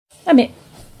Vabbè,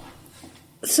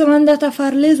 sono andata a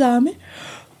fare l'esame.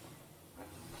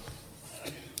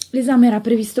 L'esame era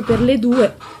previsto per le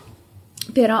 2,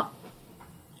 però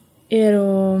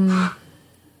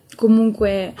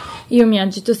comunque io mi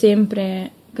agito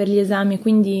sempre per gli esami,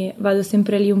 quindi vado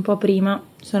sempre lì un po' prima.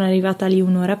 Sono arrivata lì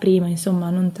un'ora prima, insomma,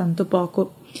 non tanto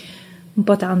poco, un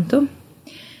po' tanto,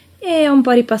 e ho un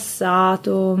po'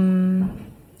 ripassato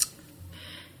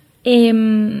e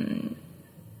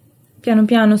piano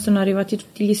piano sono arrivati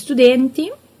tutti gli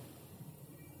studenti,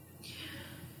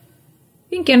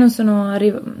 finché non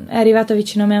è arrivata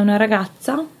vicino a me una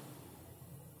ragazza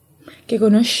che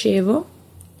conoscevo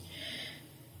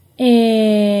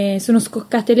e sono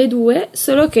scoccate le 2,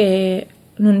 solo che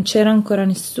non c'era ancora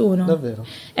nessuno. Davvero?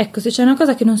 Ecco, se c'è una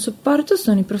cosa che non sopporto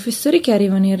sono i professori che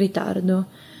arrivano in ritardo.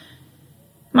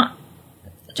 Ma,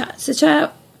 cioè,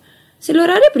 se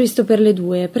l'orario è previsto per le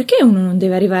 2, perché uno non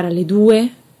deve arrivare alle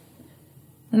 2?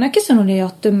 Non è che sono le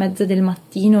 8:30 del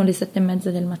mattino o le 7:30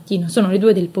 del mattino, sono le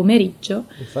 2 del pomeriggio.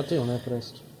 Infatti non è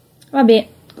presto. Vabbè,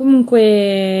 comunque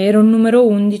ero il numero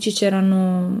 11,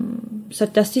 c'erano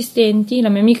 7 assistenti, la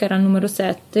mia amica era il numero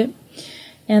 7,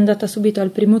 è andata subito al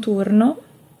primo turno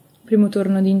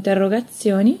di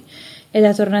interrogazioni, ed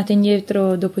è tornata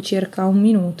indietro dopo circa un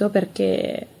minuto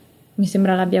perché mi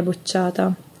sembra l'abbia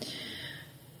bocciata.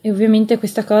 E ovviamente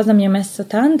questa cosa mi ha messo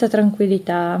tanta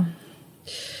tranquillità.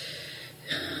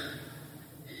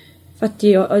 Infatti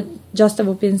io già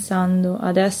stavo pensando,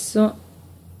 adesso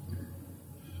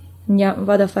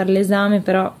vado a fare l'esame,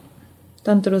 però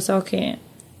tanto lo so che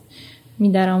mi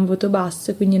darà un voto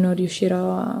basso e quindi non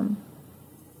riuscirò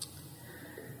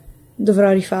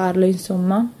dovrò rifarlo,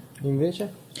 insomma.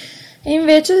 Invece? E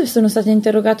invece sono stata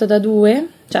interrogata da 2,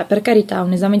 cioè per carità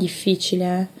un esame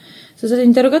difficile, sono stata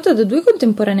interrogata da 2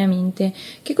 contemporaneamente,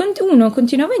 che uno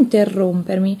continuava a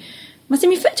interrompermi, ma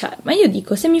io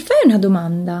dico, se mi fai una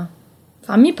domanda,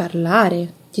 fammi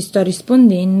parlare, ti sto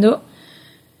rispondendo,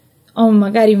 ho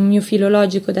magari un mio filo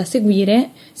logico da seguire,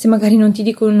 se magari non ti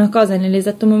dico una cosa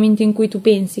nell'esatto momento in cui tu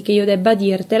pensi che io debba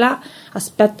dirtela,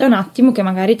 aspetta un attimo che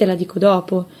magari te la dico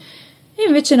dopo. E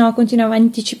invece no, continuava a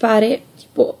anticipare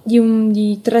tipo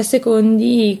di 3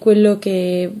 secondi quello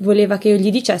che voleva che io gli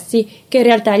dicessi, che in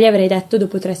realtà gli avrei detto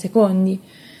dopo 3 secondi.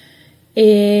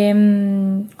 E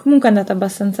comunque è andata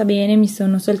abbastanza bene, mi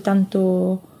sono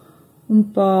soltanto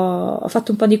ho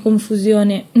fatto un po' di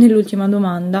confusione nell'ultima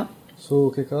domanda. Su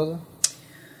che cosa?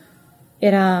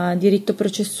 Era diritto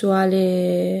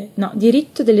processuale, no,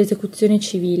 diritto dell'esecuzione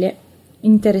civile,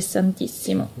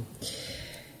 interessantissimo.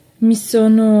 Mi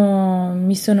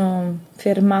sono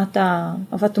fermata,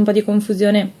 ho fatto un po' di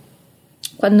confusione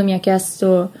quando mi ha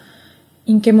chiesto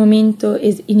in che momento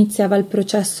iniziava il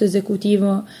processo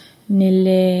esecutivo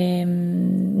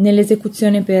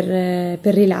nell'esecuzione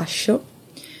per rilascio.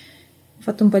 Ho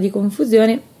fatto un po' di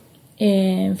confusione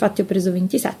e infatti ho preso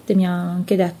 27, mi ha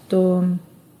anche detto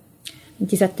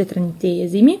 27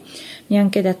 trentesimi, mi ha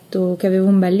anche detto che avevo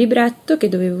un bel libretto, che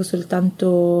dovevo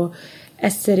soltanto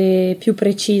essere più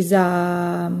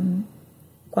precisa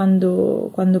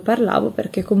quando parlavo,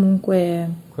 perché comunque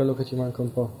quello che ti manca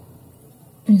un po',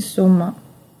 insomma,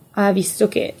 ha visto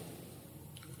che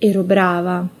ero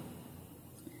brava,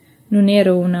 non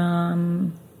ero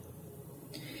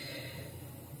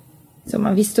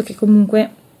insomma, visto che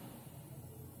comunque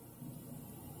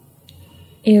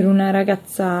ero una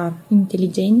ragazza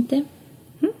intelligente.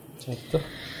 Certo.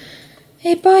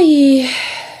 E poi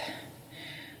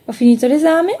ho finito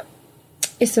l'esame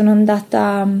e sono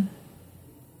andata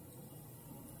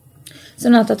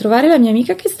a trovare la mia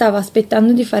amica che stava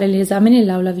aspettando di fare l'esame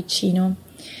nell'aula vicino.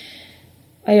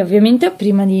 E ovviamente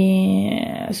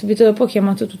subito dopo ho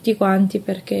chiamato tutti quanti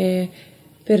per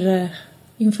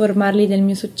informarli del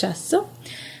mio successo,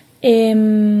 e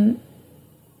sono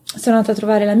andata a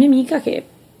trovare la mia amica, che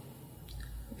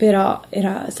però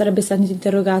sarebbe stata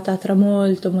interrogata tra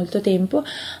molto molto tempo.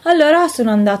 Allora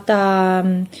sono andata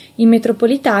giù in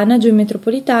metropolitana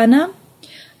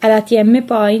alla TM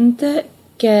Point,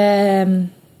 che è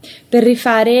per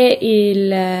rifare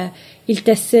il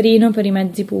tesserino per i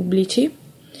mezzi pubblici,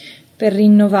 per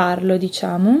rinnovarlo,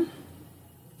 diciamo,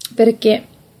 perché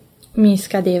mi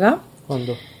scadeva.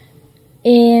 Quando?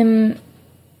 E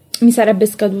mi sarebbe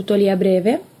scaduto lì a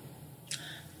breve.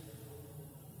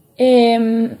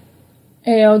 E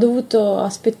ho dovuto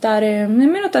aspettare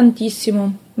nemmeno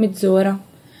tantissimo, mezz'ora,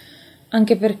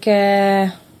 anche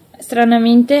perché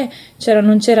stranamente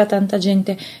non c'era tanta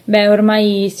gente.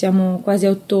 Ormai siamo quasi a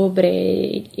ottobre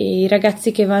e i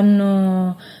ragazzi che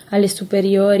vanno alle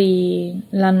superiori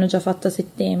l'hanno già fatto a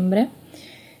settembre,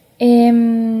 e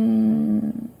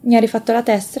mi ha rifatto la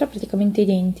tessera praticamente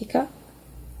identica,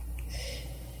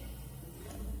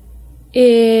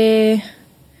 e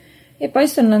poi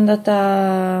sono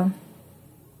andata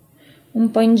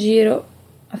un po' in giro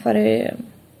a fare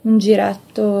un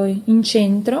giretto in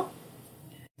centro.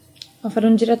 A fare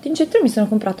un giretto in centro mi sono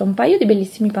comprata un paio di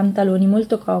bellissimi pantaloni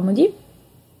molto comodi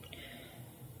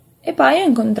e poi ho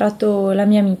incontrato la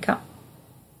mia amica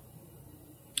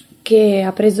che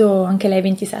ha preso anche lei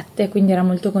 27, quindi era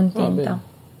molto contenta.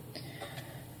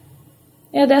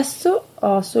 E adesso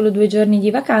ho solo 2 giorni di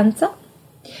vacanza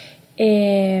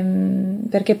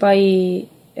perché poi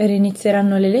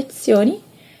rinizieranno le lezioni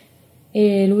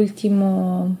e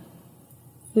l'ultimo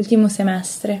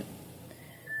semestre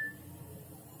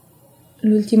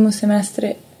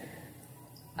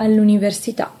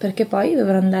all'università, perché poi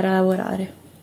dovrò andare a lavorare.